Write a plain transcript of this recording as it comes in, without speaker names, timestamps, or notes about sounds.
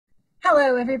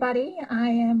Hello, everybody. I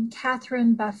am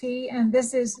Catherine Buffy, and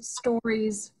this is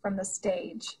Stories from the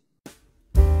Stage.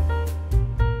 An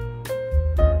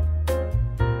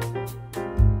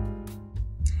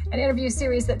interview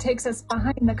series that takes us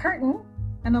behind the curtain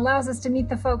and allows us to meet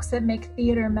the folks that make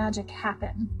theater magic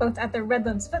happen, both at the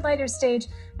Redlands Footlighters stage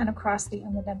and across the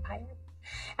Inland Empire.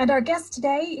 And our guest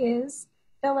today is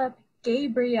Phillip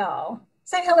Gabriel.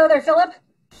 Say hello there, Phillip.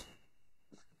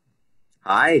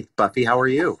 Hi, Buffy. How are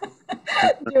you?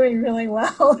 Doing really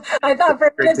well. I thought for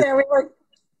a minute there we were.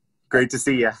 Great to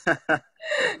see you.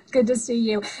 Good to see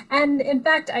you. And in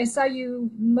fact, I saw you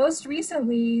most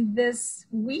recently this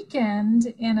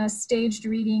weekend in a staged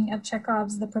reading of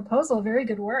Chekhov's The Proposal. Very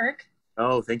good work.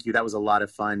 Oh, thank you. That was a lot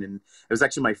of fun. And it was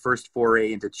actually my first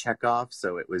foray into Chekhov.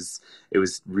 So it was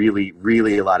really,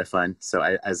 really a lot of fun. So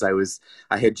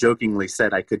I had jokingly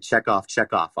said I could check off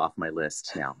my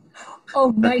list now.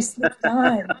 Oh, nicely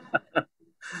done.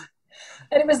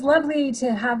 And it was lovely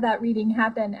to have that reading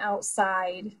happen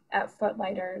outside at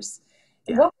Footlighters.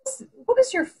 Yeah. What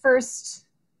was your first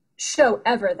show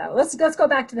ever, though? Let's go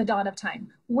back to the dawn of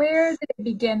time. Where did it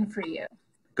begin for you?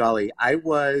 Golly,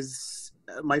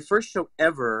 my first show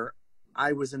ever,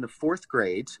 I was in the 4th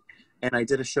grade, and I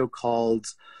did a show called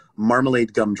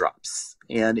Marmalade Gumdrops.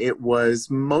 And it was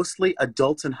mostly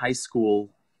adults and high school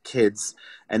kids,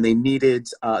 and they needed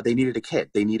a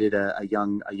kid. They needed a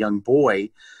young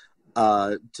boy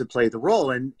to play the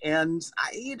role, and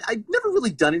I'd never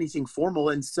really done anything formal,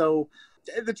 and so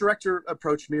the director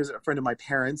approached me as a friend of my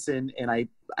parents, and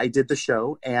I did the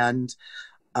show, and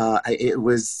it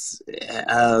was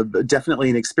definitely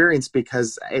an experience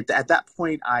because at that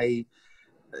point I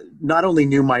not only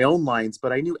knew my own lines,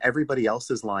 but I knew everybody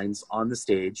else's lines on the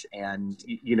stage, and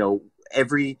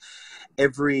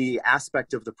every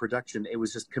aspect of the production, it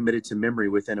was just committed to memory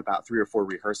within about 3 or 4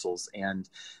 rehearsals. And,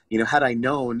 had I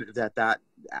known that,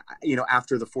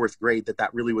 after the 4th grade,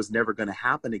 that really was never going to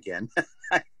happen again,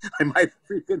 I might have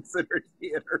reconsidered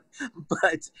theater.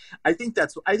 But I think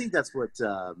that's what,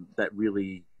 that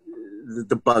really,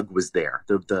 the bug was there.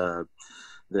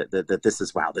 That this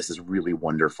is really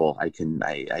wonderful.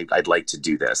 I'd like to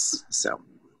do this.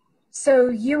 So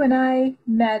you and I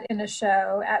met in a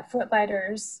show at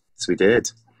Footlighters. Yes, we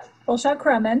did. Bullshot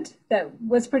Crummond. That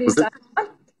was pretty exciting.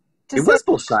 It was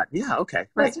Bullshot. Yeah. Okay.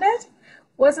 Right. Wasn't it?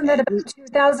 Wasn't that about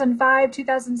 2005,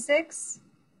 2006?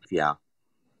 Yeah.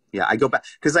 Yeah. I go back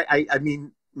because I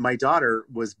mean, my daughter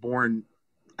was born,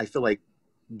 I feel like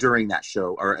during that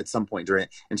show or at some point during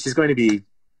it, and she's going to be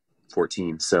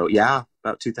 14. So yeah,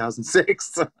 about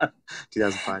 2006,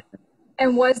 2005.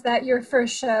 And was that your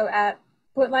first show at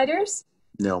Footlighters?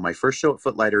 No, my first show at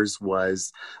Footlighters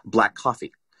was Black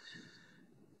Coffee.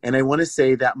 And I want to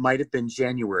say that might have been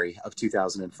January of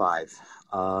 2005.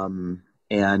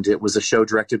 And it was a show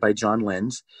directed by John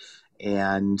Lind.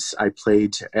 And I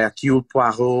played Hercule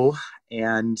Poirot.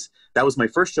 And that was my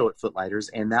first show at Footlighters.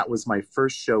 And that was my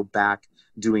first show back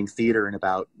doing theater in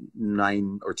about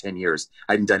 9 or 10 years.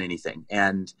 I hadn't done anything.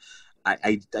 And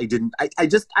I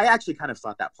actually kind of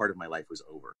thought that part of my life was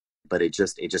over. But it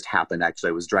just happened. Actually,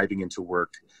 I was driving into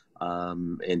work,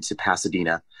 into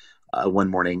Pasadena one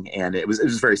morning, and it was a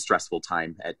very stressful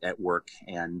time at work,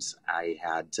 and I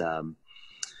had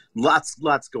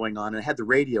lots going on, and I had the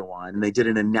radio on, and they did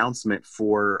an announcement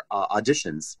for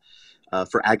auditions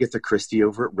for Agatha Christie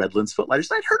over at Redlands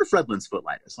Footlighters. I'd heard of Redlands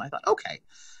Footlighters, and I thought, okay,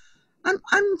 I'm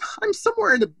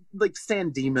somewhere in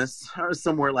San Dimas or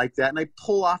somewhere like that, and I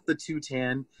pull off the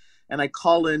 210. And I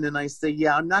call in and I say,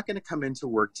 yeah, I'm not going to come into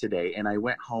work today. And I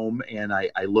went home and I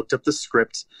looked up the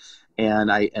script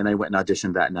and I went and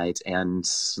auditioned that night. And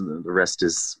the rest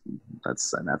is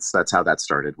that's how that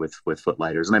started with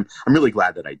Footlighters. And I'm really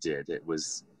glad that I did.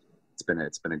 It's been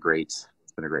a great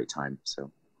time. So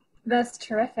that's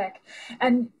terrific.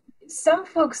 And some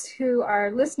folks who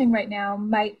are listening right now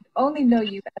might only know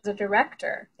you as a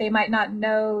director. They might not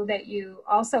know that you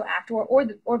also act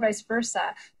or vice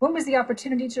versa. When was the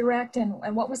opportunity to direct and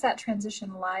what was that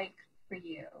transition like for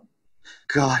you?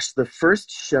 Gosh, the first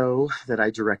show that I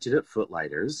directed at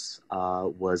Footlighters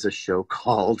was a show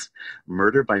called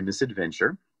Murder by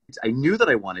Misadventure. I knew that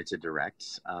I wanted to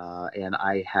direct, and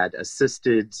I had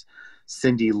assisted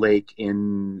Cindy Lake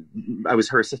I was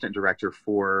her assistant director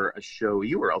for a show.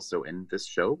 You were also in this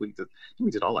show. We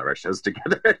did all our shows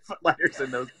together at Footlighters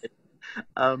in those days.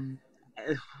 And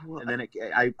then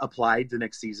I applied the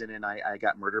next season and I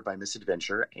got Murder by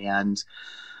Misadventure, and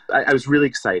I was really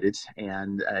excited,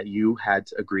 and you had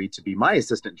agreed to be my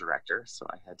assistant director. So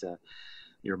I had to,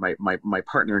 you're my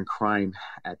partner in crime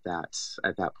at that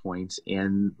point.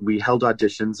 And we held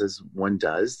auditions as one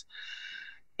does,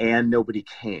 and nobody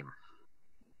came.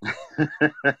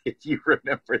 if you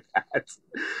remember that.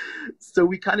 So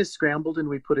we kind of scrambled and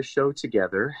we put a show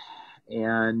together,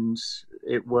 and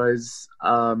it was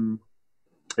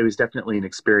definitely an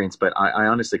experience. But I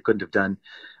honestly I couldn't have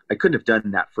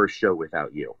done that first show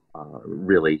without you,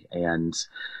 really. And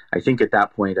I think at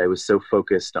that point I was so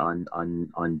focused on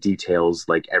details,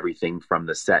 like everything from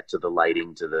the set to the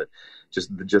lighting to the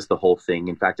just the whole thing.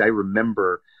 In fact, I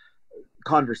remember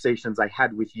conversations I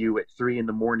had with you at 3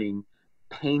 a.m.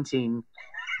 painting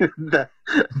the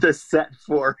set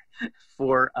for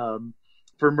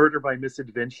Murder by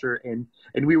Misadventure, and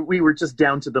we were just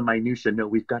down to the minutia. No,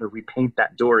 we've got to repaint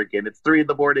that door again. It's 3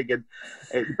 a.m.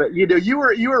 But you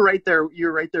were right there. You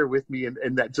were right there with me,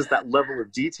 and that just that level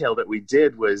of detail that we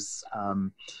did was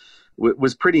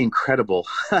pretty incredible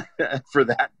for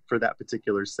that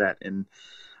particular set. And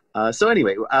so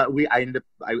anyway, I ended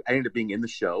up being in the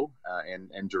show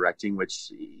and directing,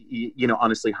 which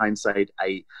honestly, hindsight,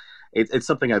 it's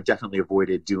something I've definitely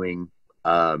avoided doing.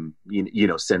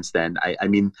 Since then, I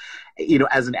mean,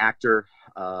 as an actor,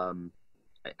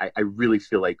 I really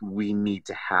feel like we need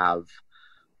to have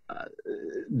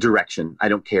direction. I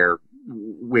don't care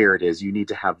where it is. You need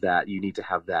to have that. You need to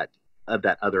have that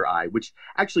other eye, which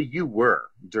actually you were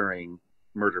during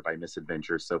Murder by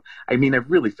Misadventure. So, I mean, I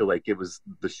really feel like it was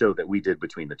the show that we did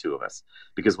between the two of us,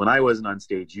 because when I wasn't on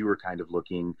stage, you were kind of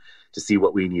looking to see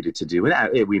what we needed to do,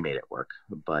 and we made it work.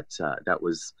 But that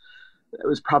was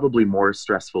probably more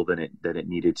stressful than it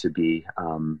needed to be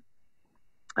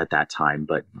at that time.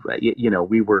 But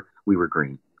we were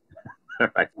green.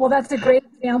 Right. Well, that's a great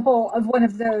example of one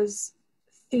of those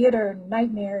theater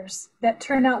nightmares that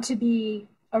turn out to be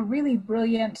a really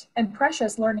brilliant and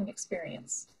precious learning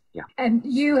experience. Yeah. And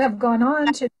you have gone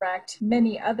on to direct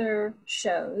many other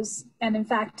shows, and in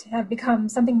fact have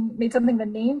made something of a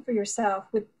name for yourself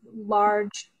with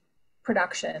large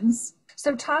productions.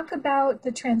 So talk about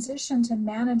the transition to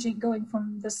going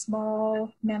from the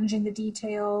small, managing the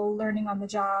detail, learning on the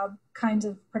job kinds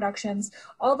of productions,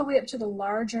 all the way up to the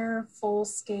larger, full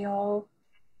scale,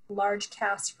 large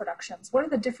cast productions. What are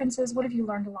the differences? What have you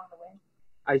learned along the way?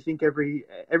 I think every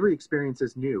experience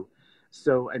is new.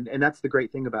 So, and that's the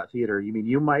great thing about theater. You mean,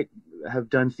 you might have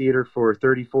done theater for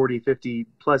 30, 40, 50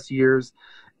 plus years.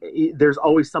 There's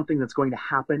always something that's going to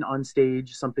happen on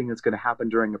stage, something that's going to happen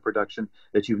during a production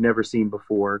that you've never seen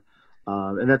before.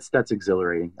 And that's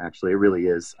exhilarating, actually. It really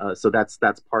is. So that's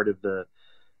part of the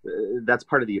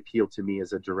appeal to me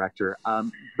as a director.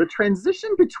 The transition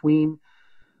between,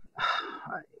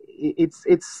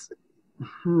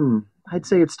 I'd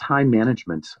say it's time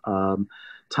management.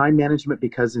 Time management,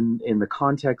 because in the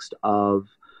context of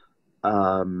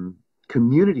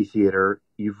community theater,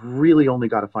 you've really only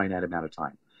got a finite amount of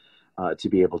time to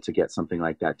be able to get something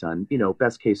like that done.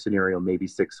 Best case scenario, maybe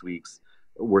 6 weeks.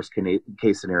 Worst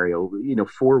case scenario,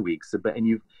 4 weeks.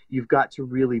 And you've got to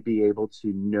really be able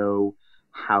to know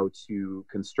how to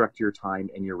construct your time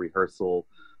and your rehearsal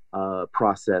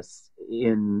process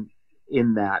in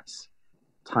that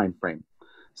time frame.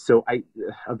 So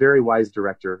a very wise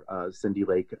director, Cindy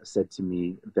Lake, said to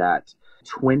me that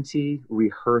 20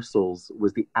 rehearsals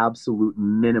was the absolute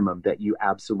minimum that you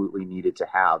absolutely needed to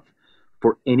have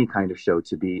for any kind of show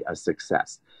to be a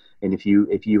success. And if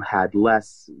you had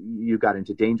less, you got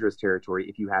into dangerous territory.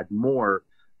 If you had more,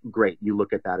 great, you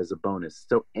look at that as a bonus.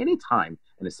 So anytime,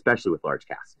 and especially with large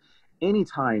casts,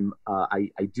 anytime I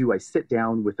sit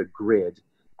down with a grid,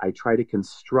 I try to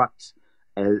construct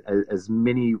as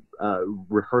many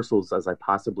rehearsals as I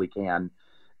possibly can,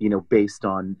 based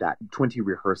on that 20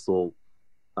 rehearsal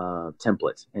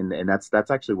template, and that's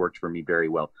actually worked for me very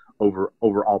well over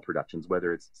all productions,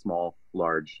 whether it's small,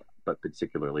 large, but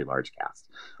particularly large cast.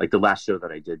 Like the last show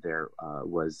that I did there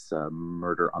was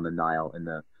Murder on the Nile in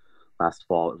the last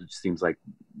fall, which seems like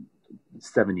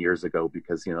 7 years ago,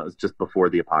 because it was just before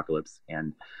the apocalypse,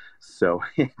 and so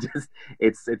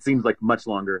it seems like much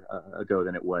longer ago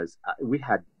than it was. We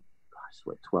had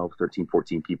 12, 13,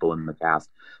 14 people in the cast,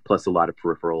 plus a lot of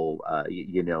peripheral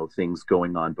things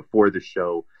going on before the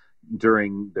show,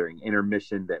 during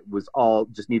intermission, that was all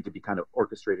just needed to be kind of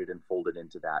orchestrated and folded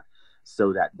into that.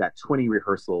 So that 20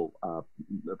 rehearsal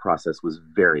process was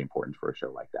very important for a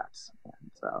show like that.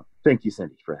 And thank you,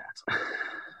 Cindy, for that.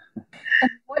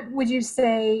 And what would you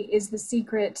say is the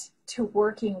secret to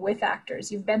working with actors?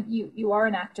 You are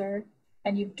an actor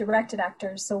and you've directed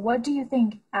actors. So what do you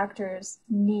think actors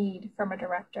need from a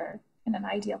director in an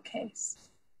ideal case?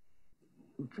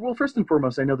 Well, first and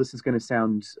foremost, I know this is going to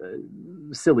sound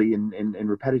silly and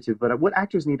repetitive, but what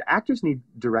actors need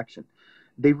direction.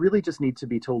 They really just need to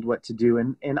be told what to do.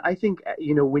 And I think,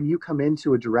 when you come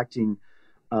into a directing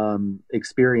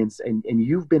experience, and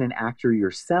you've been an actor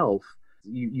yourself,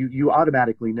 you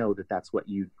automatically know that that's what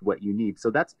you need.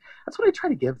 So that's what I try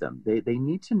to give them. They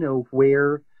need to know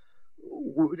where,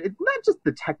 not just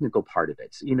the technical part of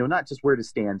it, not just where to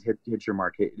stand, hit your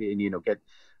mark, and get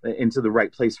into the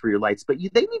right place for your lights, but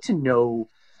they need to know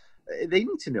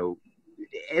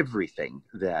everything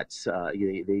that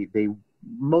they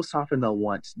most often they'll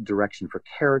want direction for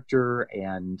character,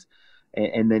 and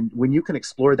then when you can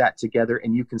explore that together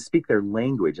and you can speak their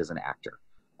language as an actor,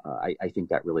 I think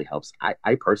that really helps.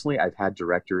 I personally, I've had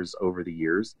directors over the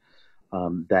years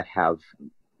that have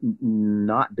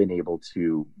not been able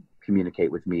to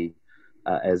communicate with me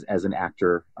as an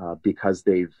actor because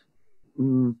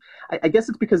I guess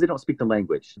it's because they don't speak the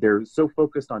language. They're so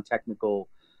focused on technical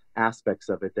aspects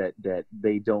of it that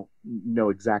they don't know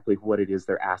exactly what it is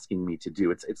they're asking me to do.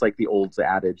 It's like the old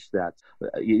adage that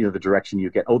the direction you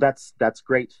get. Oh, that's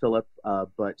great, Philip.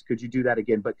 But could you do that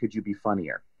again? But could you be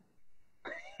funnier?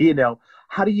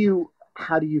 How do you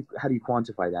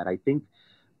quantify that? I think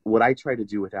what I try to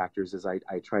do with actors is I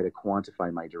try to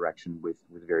quantify my direction with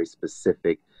very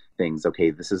specific things. Okay,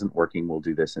 this isn't working. We'll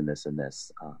do this and this and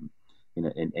this,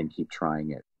 and keep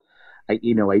trying it.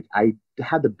 I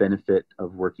had the benefit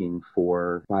of working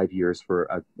for 5 years for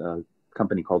a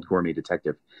company called Gourmet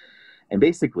Detective. And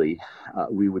basically,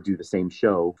 we would do the same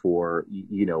show for,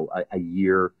 a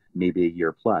year, maybe a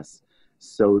year plus.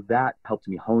 So that helped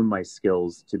me hone my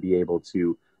skills to be able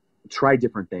to try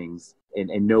different things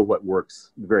and know what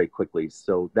works very quickly.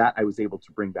 So that I was able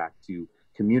to bring back to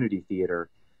community theater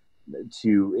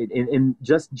in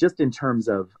just in terms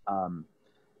of,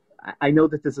 I know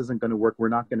that this isn't going to work. We're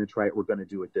not going to try it. We're going to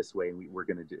do it this way. And we're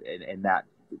going to do it. And that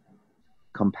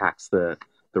compacts the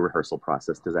rehearsal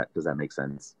process. Does that make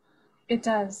sense? It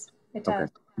does. It does.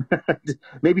 Okay.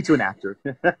 Maybe to an actor.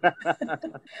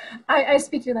 I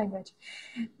speak your language.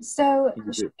 So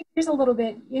here's a little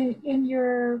bit in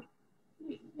your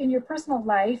personal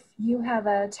life. You have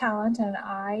a talent and an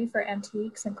eye for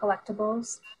antiques and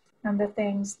collectibles and the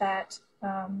things that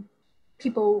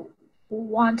people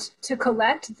want to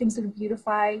collect, things that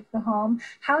beautify the home.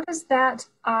 How does that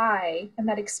eye and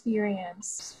that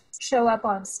experience show up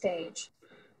on stage?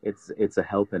 It's a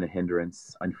help and a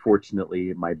hindrance.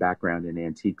 Unfortunately, my background in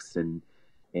antiques and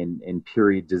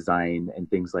period design and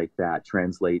things like that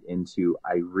translate into,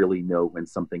 I really know when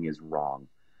something is wrong.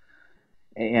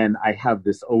 And I have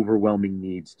this overwhelming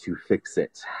need to fix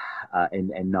it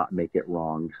and not make it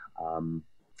wrong.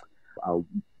 I'll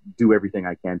do everything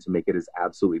I can to make it as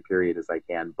absolutely period as I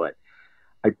can, but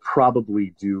I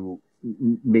probably do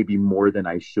maybe more than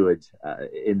I should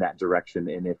in that direction.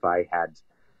 And if I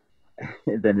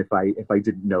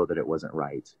didn't know that it wasn't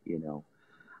right,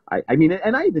 I mean,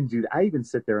 and I even do. I even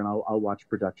sit there and I'll watch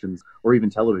productions or even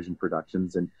television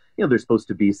productions, and they're supposed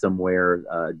to be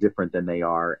somewhere different than they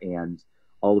are, and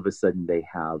all of a sudden they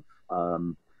have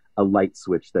a light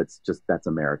switch that's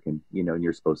American, and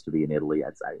you're supposed to be in Italy.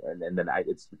 And then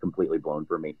it's completely blown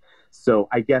for me. So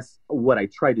I guess what I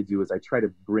try to do is I try to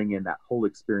bring in that whole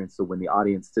experience. So when the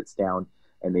audience sits down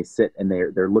and they sit and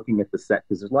they're looking at the set,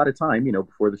 because there's a lot of time,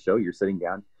 before the show, you're sitting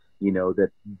down,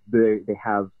 that they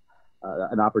have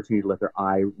an opportunity to let their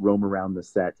eye roam around the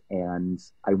set. And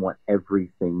I want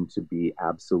everything to be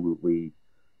absolutely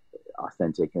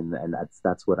authentic. And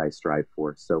that's what I strive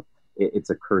for. So it's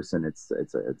a curse and it's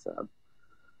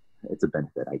a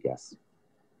benefit, I guess.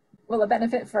 Well, a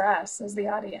benefit for us as the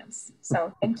audience.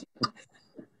 So thank you.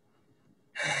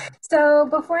 So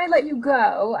before I let you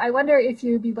go, I wonder if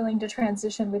you'd be willing to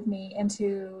transition with me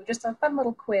into just a fun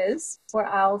little quiz where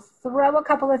I'll throw a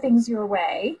couple of things your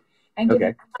way and give you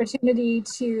an opportunity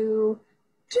to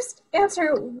just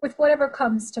answer with whatever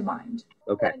comes to mind.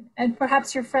 Okay. And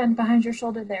perhaps your friend behind your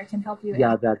shoulder there can help you.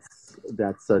 Yeah, that's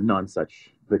Nonsuch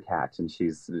the cat, and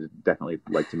she's definitely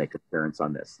like to make an appearance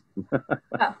on this.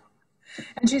 Oh,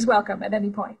 and she's welcome at any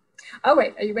point. Oh,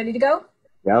 wait, are you ready to go?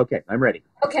 Yeah, okay, I'm ready.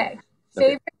 Okay.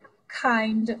 Favorite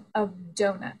kind of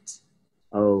donut?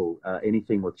 Oh,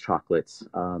 anything with chocolate,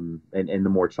 and the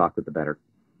more chocolate, the better.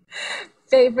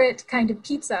 Favorite kind of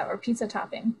pizza or pizza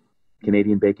topping?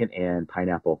 Canadian bacon and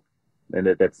pineapple.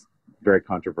 And that's very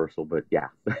controversial, but yeah,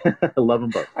 I love them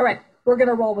both. All right, we're going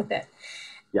to roll with it.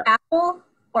 Yeah. Apple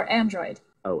or Android?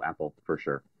 Oh, Apple, for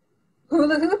sure.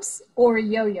 Hula hoops or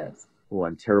yo-yos? Oh,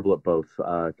 I'm terrible at both.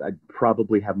 I'd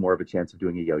probably have more of a chance of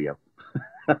doing a yo-yo.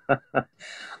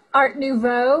 Art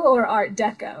Nouveau or Art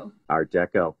Deco? Art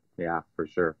Deco, yeah, for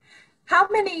sure. How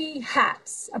many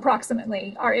hats,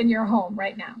 approximately, are in your home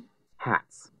right now?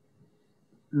 Hats.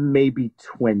 Maybe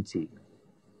 20.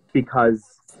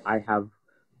 Because I have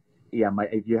Yeah, my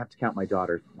you have to count my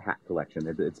daughter's hat collection.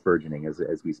 It's burgeoning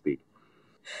as we speak.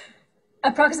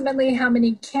 Approximately how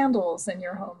many candles in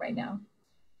your home right now?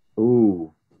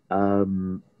 Ooh,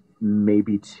 um,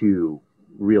 maybe two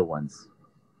real ones.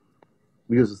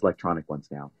 We use just electronic ones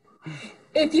now.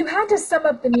 If you had to sum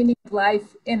up the meaning of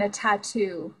life in a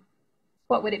tattoo,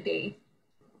 what would it be?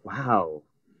 Wow.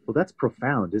 Well, that's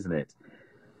profound, isn't it?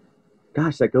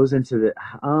 Gosh, that goes into the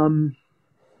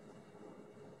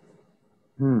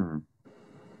hmm,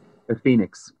 a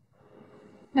phoenix.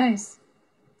 Nice.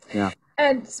 Yeah.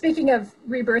 And speaking of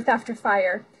rebirth after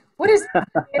fire, what is the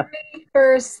very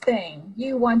first thing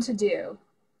you want to do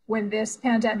when this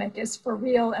pandemic is for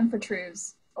real and for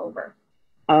truths over?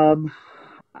 Um,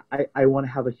 I want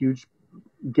to have a huge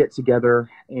get together,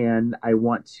 and I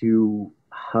want to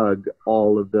hug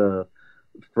all of the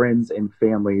friends and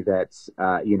family that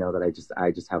that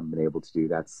I just haven't been able to do.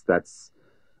 That's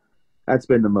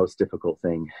been the most difficult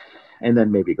thing, and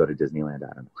then maybe go to Disneyland.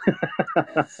 I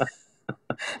don't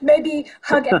Maybe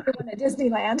hug everyone at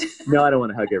Disneyland. know. No, I don't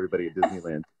want to hug everybody at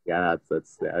Disneyland. Yeah,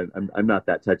 that's I'm not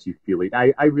that touchy feely.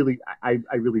 I really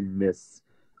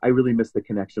miss the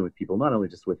connection with people, not only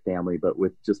just with family, but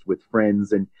with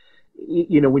friends. And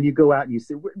when you go out and you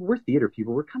say we're theater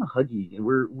people, we're kind of huggy and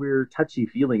we're touchy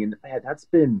feeling, and man, that's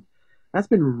been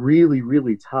really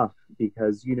really tough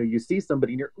because you see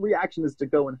somebody and your reaction is to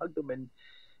go and hug them,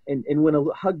 and when a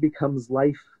hug becomes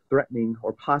life threatening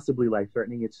or possibly life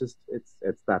threatening, it's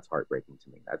that's heartbreaking to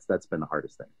me. That's been the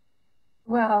hardest thing.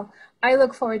 Well, I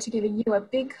look forward to giving you a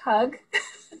big hug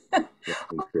Yeah,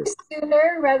 me too.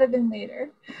 sooner rather than later.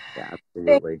 Yeah, Thank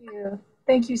absolutely. you.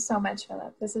 Thank you so much,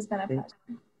 Philip. This has been a Thank,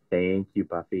 pleasure. thank you,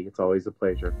 Buffy. It's always a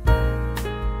pleasure.